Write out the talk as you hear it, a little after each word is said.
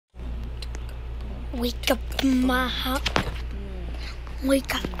Wake up in my house.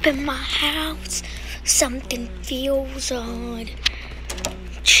 Wake up in my house. Something feels odd.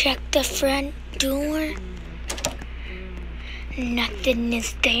 Check the front door. Nothing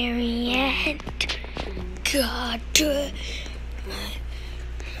is there yet. God.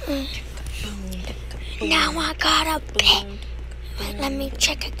 Now I got a bag. Let me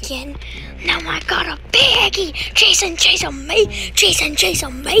check again. Now I got a baggie. Chasing me. Chasing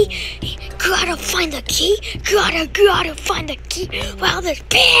me. Gotta find the key. Gotta find the key. Well, this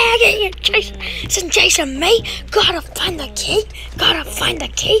baggie is chasing me. Gotta find the key. Gotta find the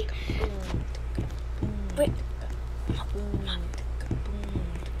key. Wait.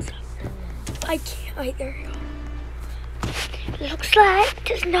 I can't either. Looks like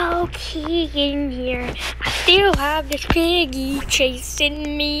there's no key in here. I still have this piggy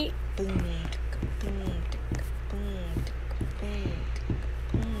chasing me.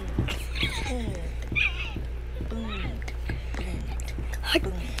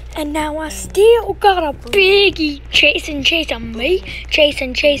 And now I still got a piggy chasing me.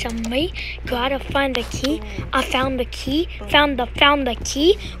 Chasing me. Gotta find the key. I found the key. Found the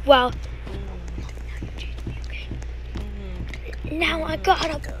key. Well, now I got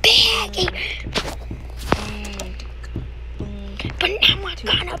a baggie. But now I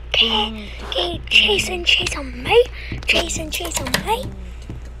got a baggie chasing me. Chasing me.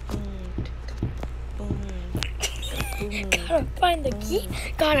 Gotta find the key.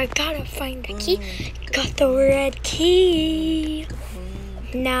 Gotta find the key. Got the red key.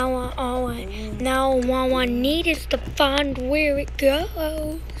 Now all I need is to find where it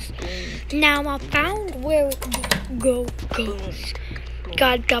goes. Now I found where it goes.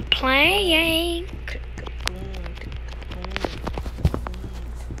 Got the plank.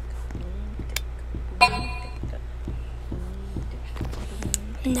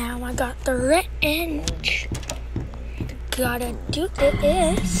 Now I got the wrench. Gotta do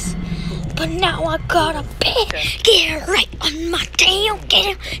this. But now I got a get right on my tail.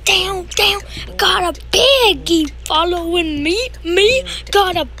 Get down. Got a piggy following me.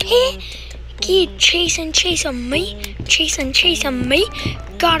 Got a piggy chasing me. Chasing me.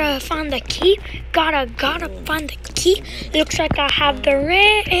 Gotta find the key. Gotta find the key. Looks like I have the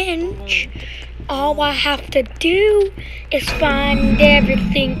wrench. All I have to do is find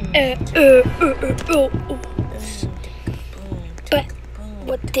everything else. But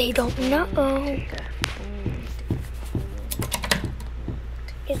what they don't know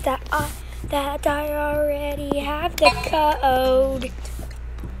is that I already have the code.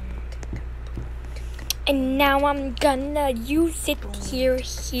 And now I'm gonna use it here.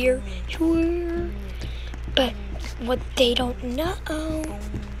 But what they don't know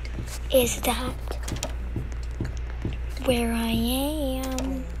is that where I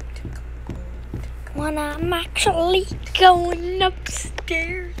am when I'm actually going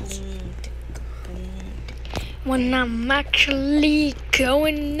upstairs. When I'm actually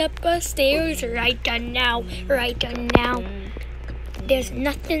going up the stairs right now. There's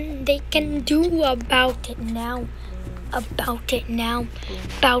nothing they can do about it now.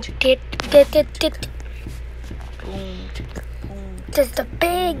 Does the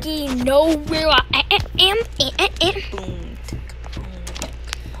piggy know where I am?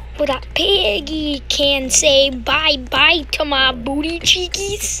 Well, that piggy can say bye-bye to my booty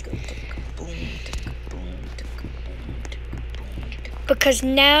cheekies. Because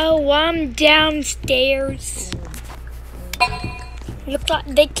now I'm downstairs. Looks like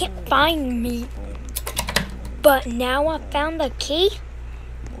they can't find me. But now I found the key.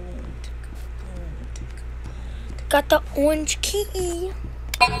 Got the orange key.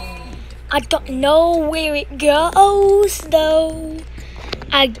 I don't know where it goes though.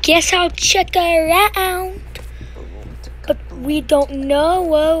 I guess I'll check around. But we don't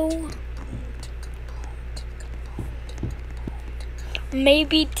know.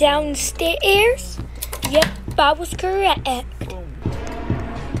 Maybe downstairs? Yep, I was correct.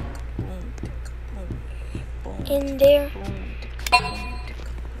 In there.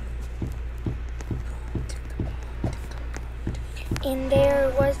 And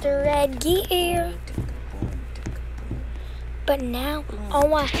there was the red gear. But now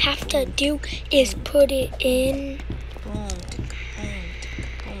all I have to do is put it in.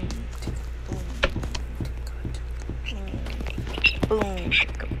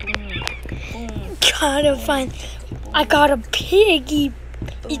 I got a piggy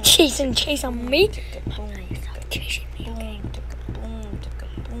chasing me.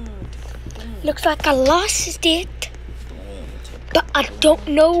 Looks like I lost it. But I don't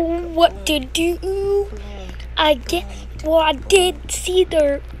know what to do. I did see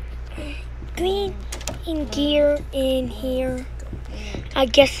the green in gear in here. I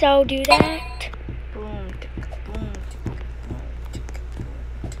guess I'll do that.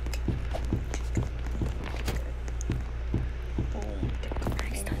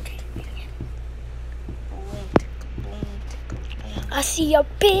 I see a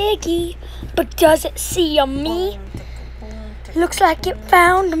piggy, but does it see a me? Looks like it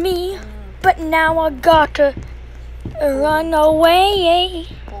found me, but now I gotta run away.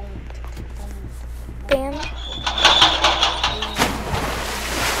 Damn.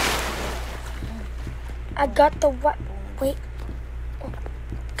 I got the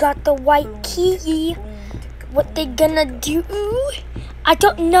white key. What they gonna do? I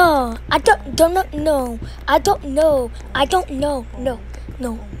don't know. I don't know. I don't know. I don't know.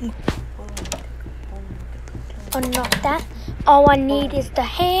 No. Unlock that. All I need is the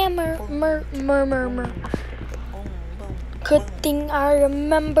hammer. Good thing I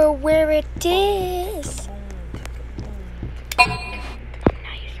remember where it is. Now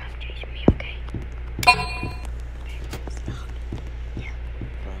you stop chasing me, okay? Yeah.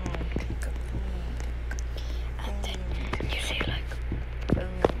 And then you say like,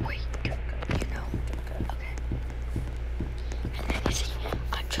 wait, you know, okay. And then you say,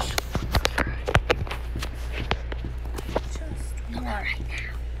 I just not right now.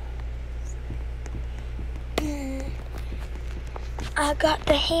 I got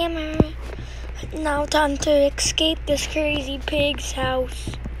the hammer. Now time to escape this crazy pig's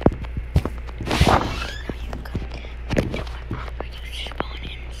house.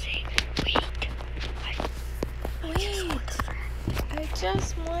 I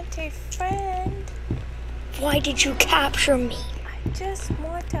just want a friend. Why did you capture me? I just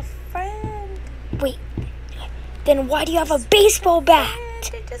want a friend. Wait, then why do you have a baseball bat?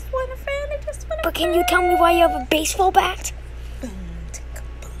 I just want a friend. But can you tell me why you have a baseball bat?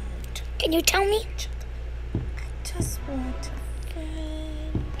 Can you tell me? I just want a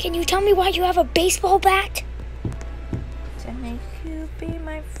friend. Can you tell me why you have a baseball bat? To make you be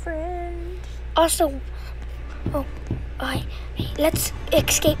my friend. Also, let's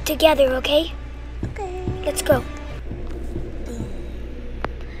escape together, okay? Okay. Let's go.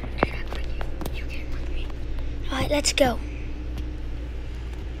 Alright, let's go.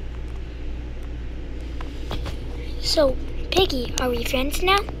 So, Piggy, are we friends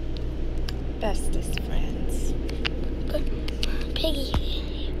now? Bestest friends. Good.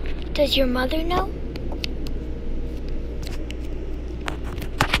 Piggy, does your mother know?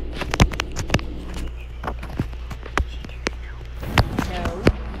 No.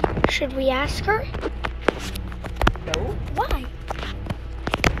 Should we ask her? No. Why?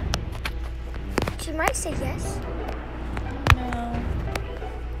 She might say yes. No.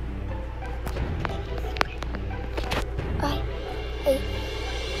 Hey,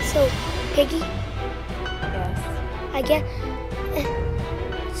 so, Piggy, Yes. I guess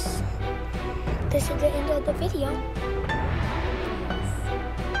this is the end of the video.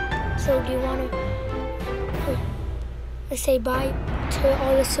 Yes. So, do you want to say bye to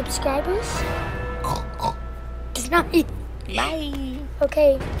all the subscribers? Good night. Bye.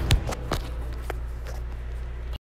 Okay.